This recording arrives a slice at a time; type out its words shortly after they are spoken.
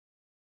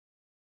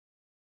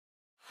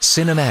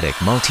Cinematic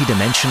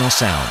multi-dimensional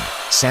sound,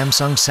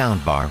 Samsung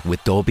soundbar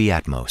with Dolby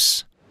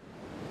Atmos.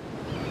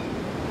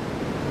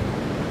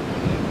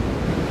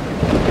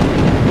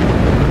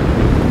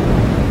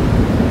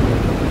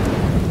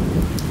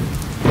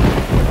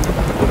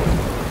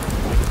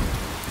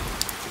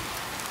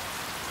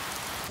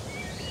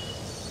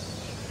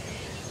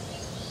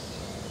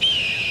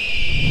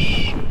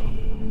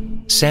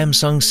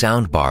 Samsung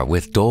soundbar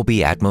with Dolby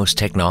Atmos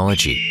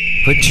technology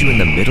puts you in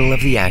the middle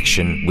of the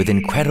action with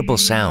incredible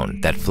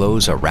sound that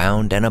flows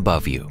around and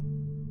above you.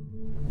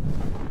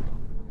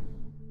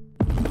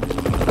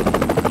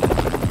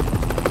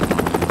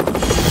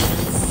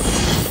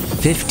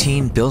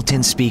 "15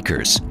 built-in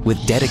speakers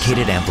with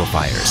dedicated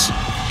amplifiers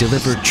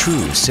deliver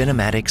true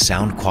cinematic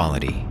sound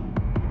quality.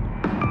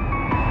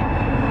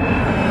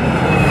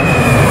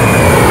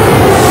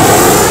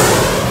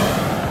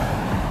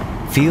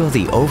 Feel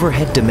the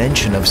overhead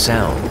dimension of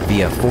sound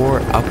via 4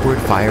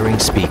 upward-firing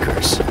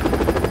speakers.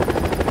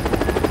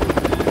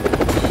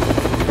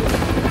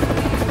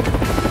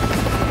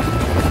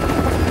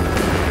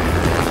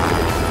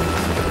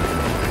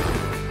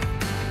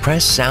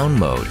 Press Sound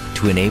Mode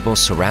to enable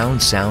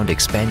Surround Sound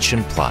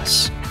Expansion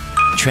Plus,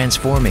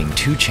 transforming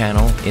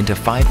 2-channel into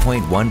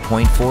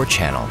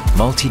 5.1.4-channel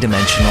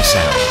multi-dimensional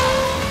sound.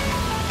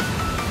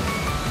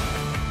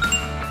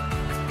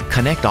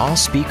 Connect all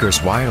speakers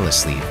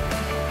wirelessly.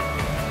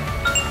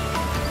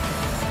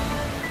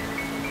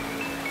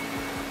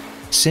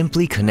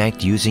 Simply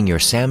connect using your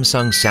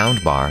Samsung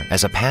soundbar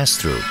as a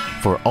pass-through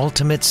for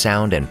ultimate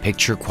sound and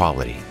picture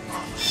quality.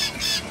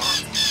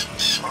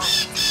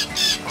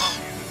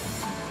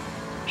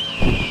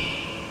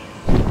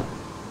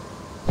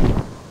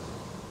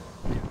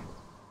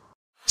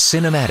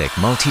 Cinematic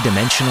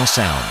multi-dimensional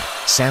sound,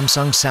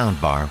 Samsung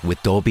soundbar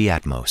with Dolby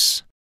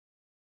Atmos.